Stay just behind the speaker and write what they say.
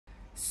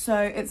So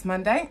it's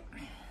Monday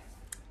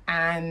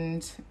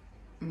and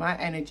my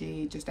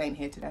energy just ain't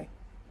here today.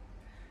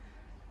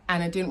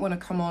 And I didn't want to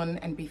come on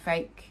and be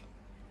fake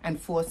and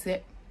force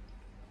it.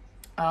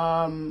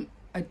 I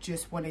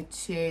just wanted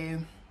to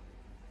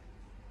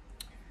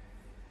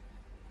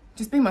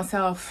just be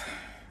myself,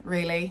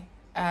 really.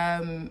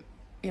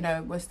 You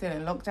know, we're still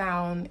in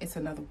lockdown. It's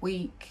another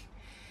week.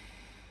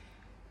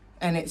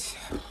 And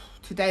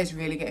today's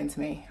really getting to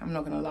me. I'm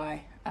not going to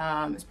lie.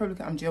 It's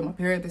probably, I'm due on my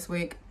period this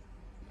week.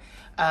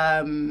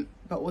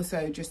 But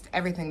also just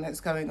everything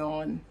that's going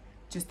on.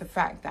 Just the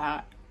fact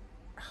that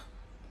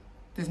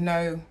there's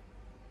no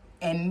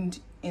end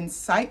in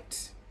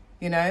sight.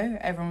 You know,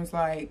 everyone's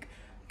like,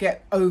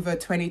 get over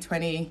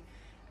 2020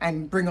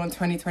 and bring on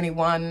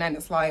 2021. And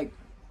it's like,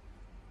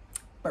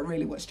 but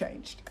really what's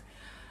changed?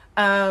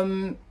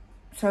 So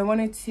I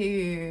wanted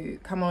to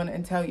come on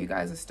and tell you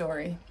guys a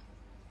story.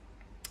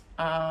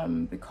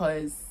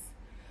 Because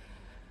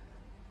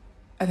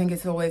I think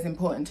it's always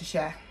important to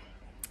share.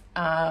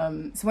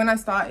 So when I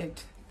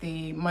started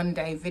the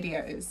Monday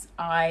videos,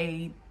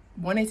 I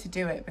wanted to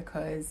do it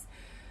because,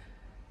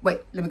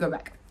 wait, let me go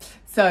back.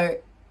 So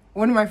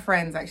one of my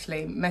friends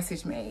actually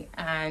messaged me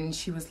and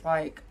she was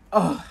like,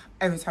 oh,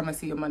 every time I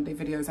see your Monday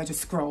videos, I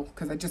just scroll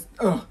because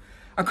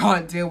I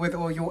can't deal with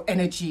all your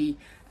energy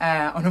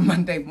on a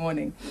Monday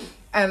morning.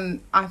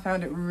 And I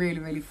found it really,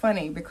 really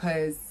funny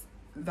because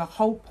the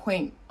whole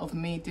point of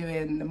me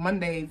doing the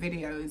Monday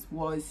videos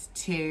was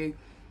to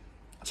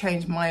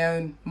change my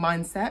own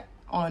mindset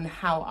on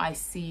how I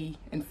see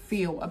and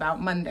feel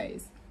about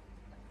Mondays.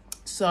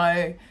 So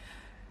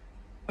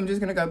I'm just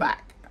gonna go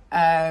back.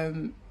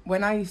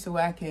 When I used to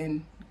work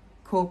in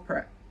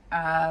corporate,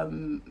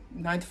 9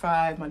 to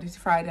 5, Monday to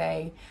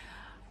Friday,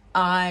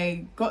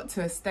 I got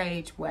to a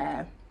stage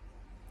where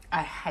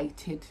I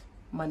hated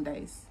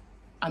Mondays.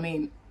 I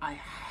mean, I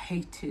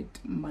hated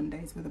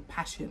Mondays with a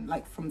passion,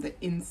 like from the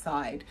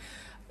inside.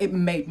 It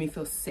made me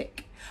feel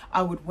sick.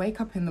 I would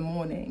wake up in the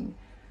morning,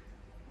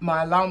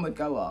 my alarm would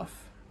go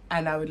off,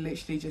 and I would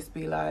literally just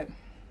be like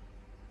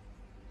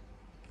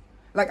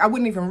I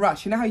wouldn't even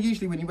rush. You know how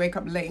usually when you wake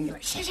up late and you're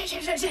like, shit.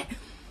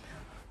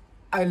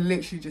 I'd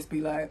literally just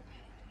be like,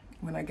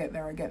 when I get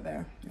there, I get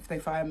there. If they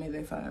fire me,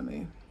 they fire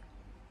me.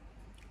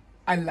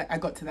 I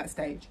got to that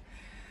stage.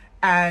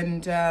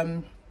 And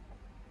I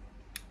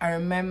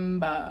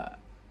remember,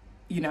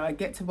 you know, I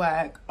get to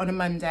work on a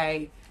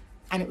Monday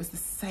and it was the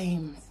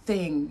same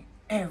thing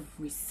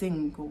every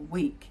single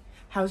week.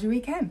 How was your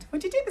weekend?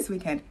 What did you do this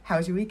weekend? How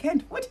was your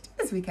weekend? What did you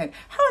do this weekend?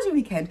 How was your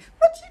weekend?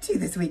 What did you do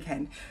this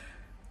weekend?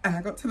 And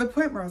I got to the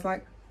point where I was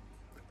like,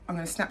 I'm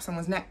going to snap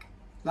someone's neck.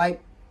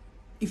 Like,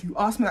 if you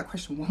ask me that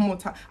question one more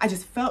time, I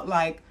just felt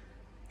like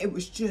it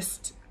was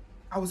just,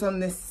 I was on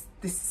this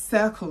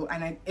circle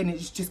and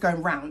it's just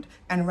going round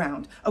and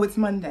round. Oh, it's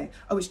Monday.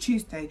 Oh, it's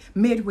Tuesday,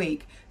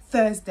 midweek,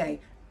 Thursday,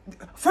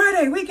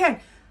 Friday,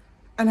 weekend.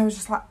 And I was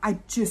just like, I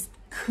just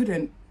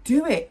couldn't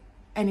do it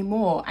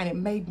anymore. And it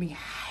made me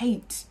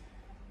hate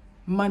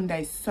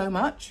Monday so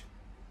much.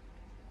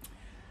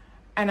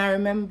 And I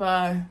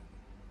remember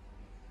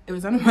it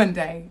was on a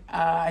Monday.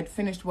 I'd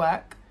finished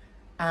work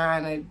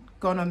and I'd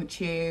gone on the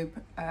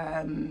tube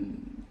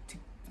to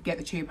get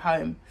the tube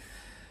home.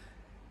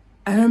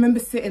 And I remember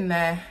sitting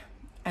there,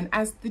 and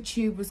as the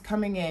tube was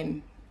coming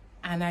in,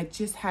 and I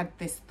just had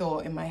this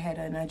thought in my head,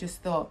 and I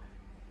just thought,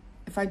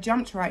 if I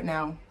jumped right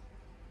now,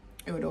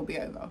 it would all be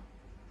over.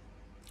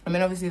 I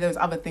mean, obviously there was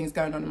other things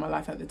going on in my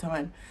life at the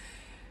time,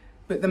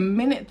 but the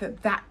minute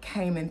that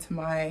came into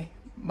my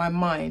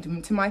mind,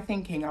 into my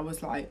thinking, I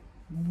was like,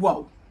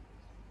 whoa,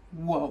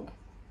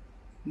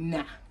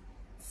 nah,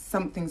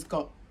 something's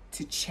got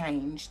to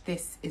change.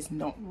 This is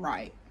not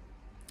right.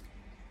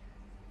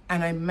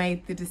 And I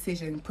made the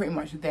decision pretty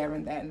much there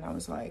and then. I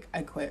was like,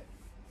 I quit.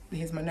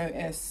 Here's my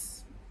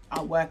notice.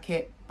 I'll work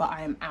it, but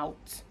I am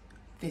out.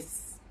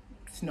 This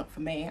is not for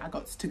me. I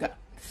got to go.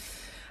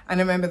 And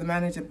I remember the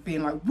manager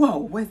being like, whoa,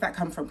 where's that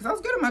come from? Because I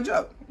was good at my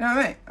job. You know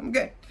what I mean? I'm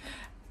good.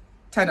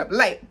 Turned up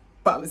late,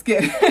 but I was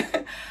good.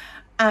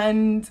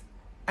 And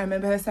I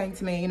remember her saying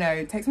to me, you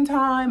know, take some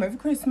time over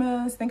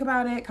Christmas, think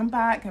about it, come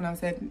back. And I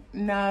said,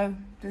 no,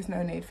 there's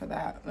no need for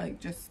that. Like,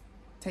 just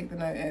take the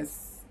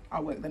notice.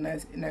 I'll work the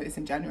notice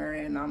in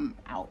January and I'm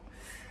out.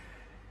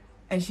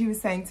 And she was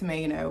saying to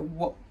me, you know,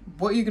 what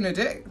are you going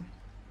to do?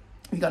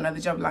 You got another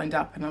job lined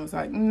up? And I was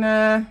like,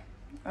 nah,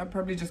 I'm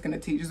probably just going to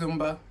teach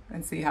Zumba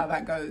and see how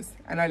that goes.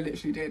 And I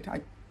literally did.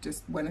 I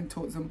just went and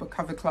taught Zumba,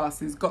 cover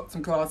classes, got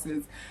some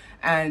classes,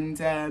 and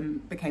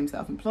became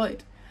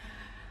self-employed.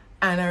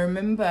 And I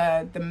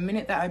remember the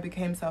minute that I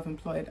became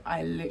self-employed,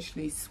 I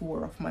literally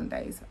swore off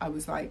Mondays. I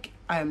was like,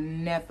 I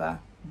am never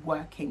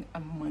working a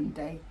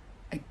Monday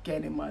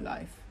again in my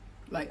life.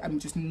 Like, I'm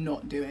just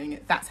not doing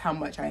it. That's how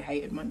much I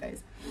hated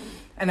Mondays.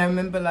 And I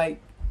remember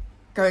like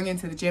going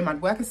into the gym,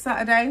 I'd work a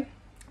Saturday,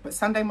 but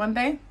Sunday,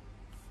 Monday,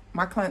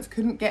 my clients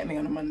couldn't get me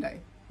on a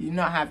Monday. You're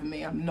not having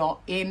me. I'm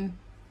not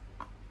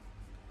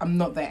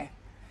there.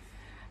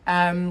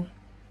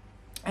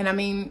 And I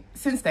mean,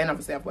 since then,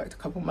 obviously, I've worked a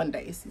couple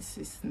Mondays. It's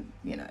just,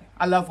 you know,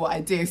 I love what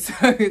I do, so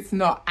it's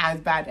not as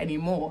bad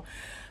anymore.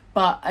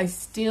 But I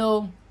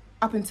still,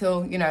 up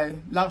until, you know,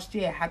 last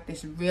year, had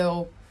this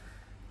real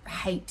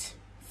hate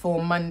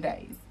for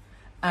Mondays.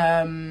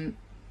 And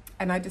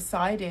I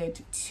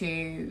decided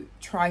to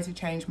try to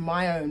change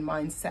my own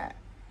mindset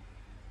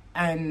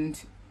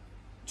and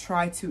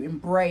try to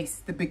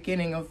embrace the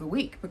beginning of the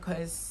week,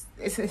 because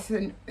it's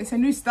a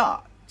new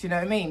start. Do you know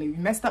what I mean? If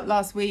you messed up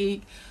last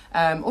week,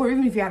 or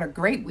even if you had a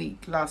great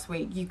week last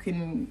week, you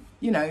can,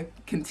 you know,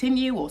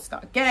 continue or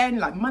start again.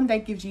 Like Monday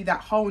gives you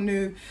that whole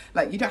new,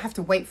 like, you don't have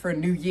to wait for a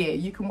new year.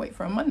 You can wait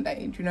for a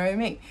Monday. Do you know what I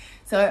mean?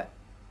 So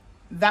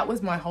that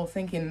was my whole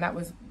thinking. That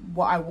was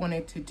what I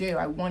wanted to do.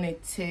 I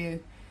wanted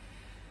to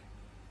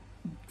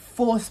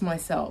force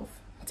myself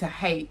to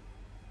hate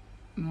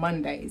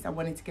Mondays. I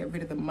wanted to get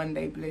rid of the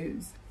Monday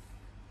blues.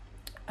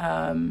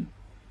 And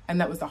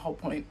that was the whole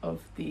point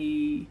of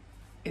the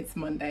It's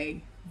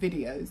Monday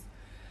videos.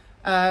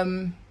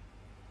 But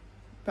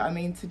I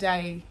mean,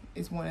 today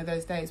is one of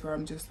those days where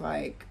I'm just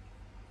like,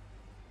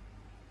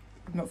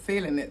 I'm not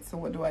feeling it. So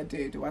what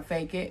do? Do I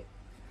fake it?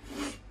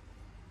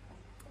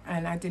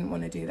 And I didn't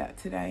want to do that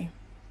today.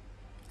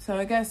 So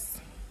I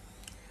guess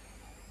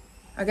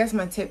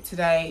my tip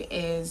today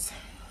is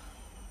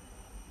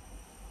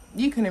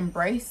you can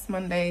embrace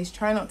Mondays.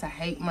 Try not to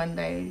hate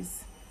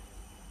Mondays.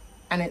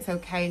 And it's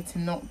okay to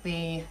not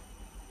be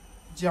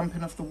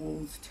jumping off the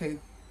walls too,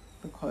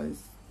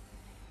 because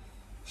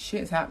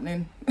shit's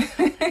happening.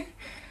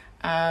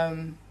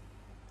 And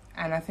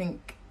I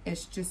think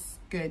it's just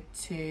good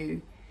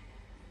to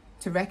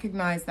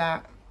recognize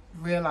that,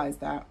 realize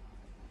that,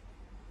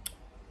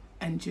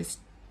 and just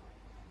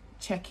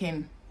check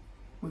in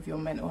with your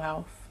mental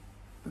health.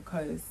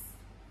 Because,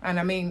 and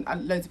I mean,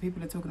 loads of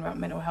people are talking about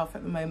mental health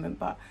at the moment,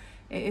 but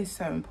it is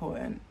so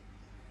important.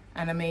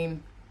 And I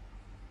mean,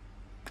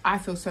 I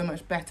feel so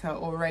much better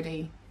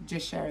already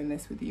just sharing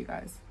this with you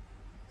guys.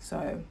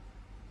 So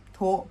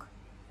talk,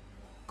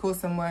 call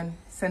someone,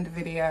 send a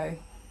video.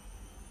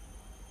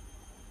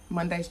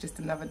 Monday's just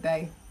another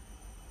day,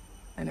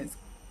 and it's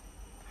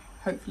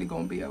hopefully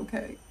gonna be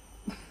okay.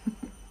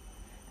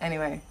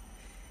 Anyway,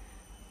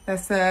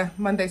 that's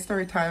Monday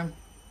story time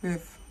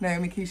with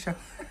Naomi Keisha.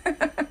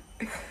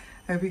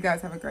 Hope you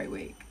guys have a great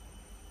week.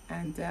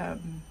 And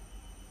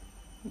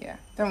yeah,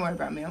 don't worry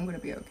about me, I'm gonna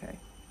be okay.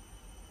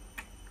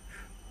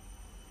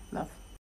 Love.